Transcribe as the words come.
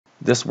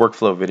This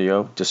workflow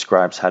video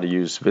describes how to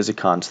use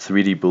Visicon's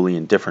 3D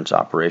Boolean Difference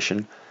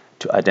operation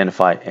to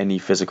identify any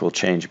physical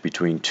change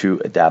between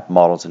two adapt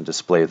models and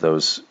display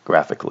those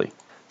graphically.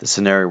 The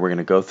scenario we're going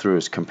to go through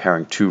is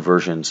comparing two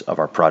versions of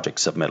our project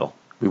submittal.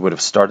 We would have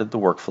started the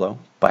workflow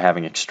by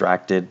having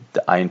extracted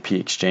the INP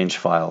exchange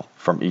file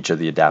from each of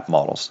the adapt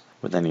models.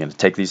 We're then going to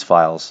take these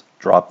files,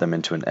 drop them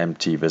into an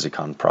empty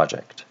Visicon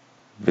project.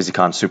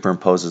 Visicon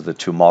superimposes the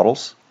two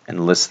models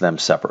and lists them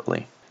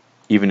separately.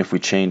 Even if we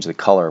change the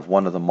color of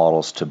one of the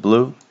models to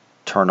blue,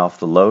 turn off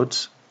the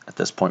loads. At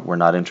this point, we're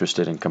not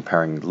interested in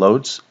comparing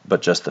loads,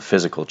 but just the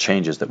physical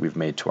changes that we've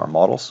made to our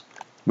models.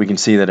 We can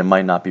see that it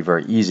might not be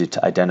very easy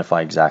to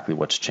identify exactly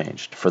what's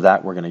changed. For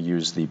that, we're going to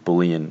use the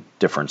Boolean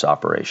Difference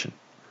operation.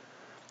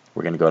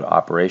 We're going to go to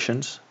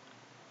Operations,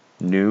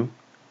 New,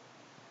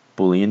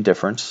 Boolean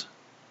Difference.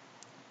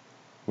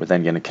 We're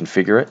then going to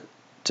configure it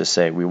to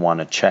say we want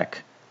to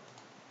check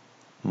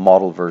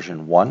model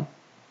version 1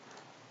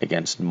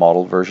 against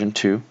model version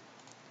 2.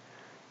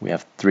 We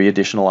have three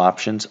additional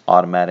options: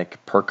 automatic,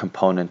 per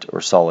component, or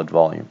solid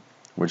volume.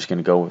 We're just going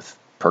to go with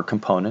per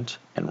component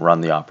and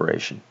run the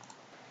operation.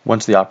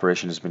 Once the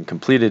operation has been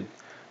completed,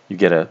 you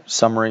get a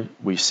summary.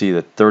 We see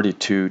that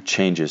 32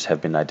 changes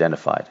have been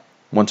identified.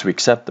 Once we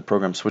accept, the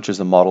program switches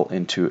the model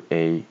into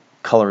a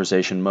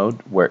colorization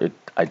mode where it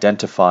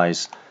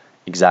identifies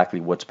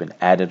exactly what's been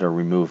added or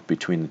removed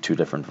between the two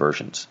different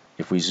versions.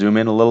 If we zoom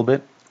in a little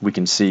bit, we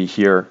can see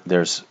here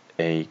there's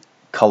a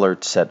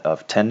colored set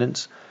of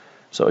tendons.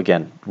 So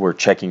again, we're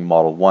checking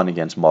model 1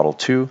 against model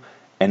 2.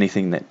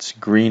 Anything that's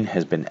green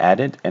has been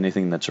added,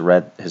 anything that's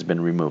red has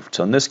been removed.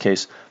 So in this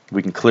case,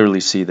 we can clearly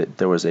see that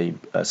there was a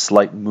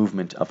slight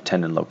movement of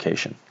tendon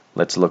location.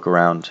 Let's look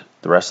around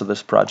the rest of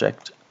this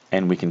project,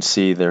 and we can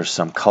see there's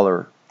some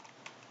color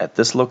at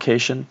this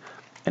location.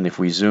 And if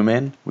we zoom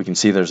in, we can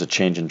see there's a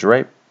change in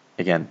drape.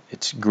 Again,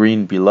 it's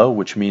green below,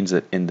 which means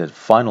that in the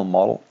final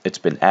model, it's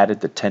been added.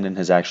 The tendon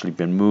has actually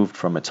been moved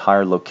from its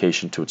higher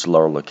location to its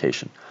lower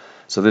location.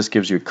 So this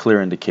gives you a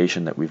clear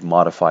indication that we've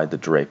modified the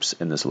drapes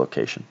in this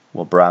location.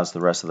 We'll browse the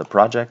rest of the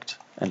project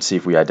and see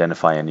if we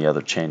identify any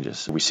other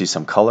changes. We see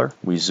some color.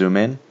 We zoom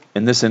in.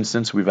 In this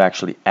instance, we've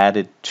actually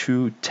added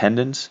two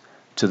tendons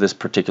to this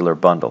particular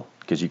bundle,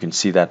 because you can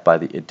see that by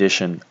the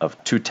addition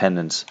of two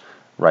tendons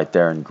right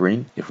there in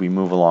green. If we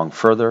move along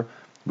further,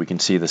 we can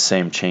see the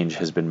same change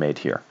has been made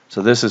here.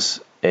 So this is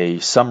a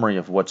summary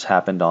of what's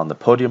happened on the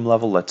podium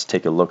level. Let's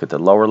take a look at the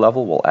lower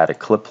level. We'll add a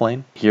clip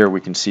plane. Here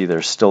we can see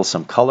there's still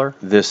some color.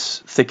 This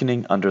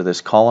thickening under this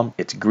column,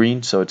 it's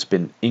green, so it's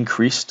been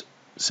increased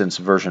since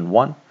version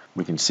 1.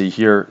 We can see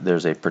here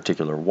there's a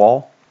particular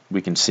wall.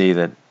 We can see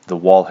that the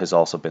wall has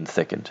also been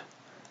thickened.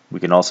 We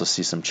can also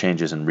see some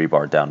changes in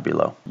rebar down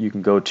below. You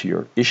can go to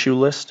your issue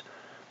list.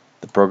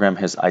 The program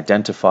has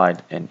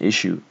identified an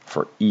issue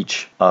for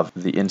each of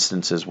the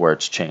instances where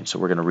it's changed. So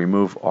we're going to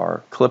remove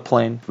our clip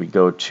plane. If we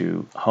go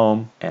to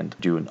Home and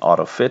do an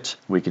auto fit,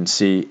 we can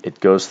see it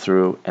goes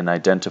through and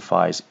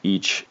identifies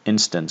each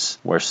instance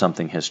where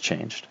something has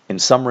changed. In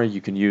summary,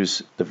 you can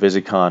use the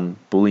Visicon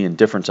Boolean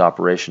Difference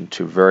operation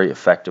to very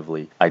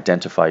effectively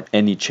identify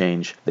any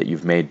change that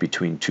you've made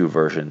between two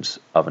versions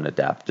of an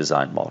adapt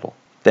design model.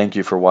 Thank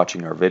you for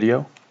watching our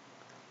video.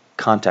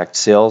 Contact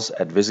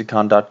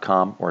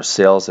sales@visicon.com or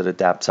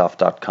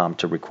sales@adaptsoft.com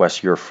to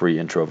request your free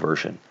intro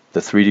version. The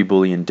 3D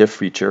Boolean Diff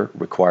feature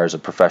requires a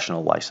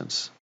professional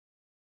license.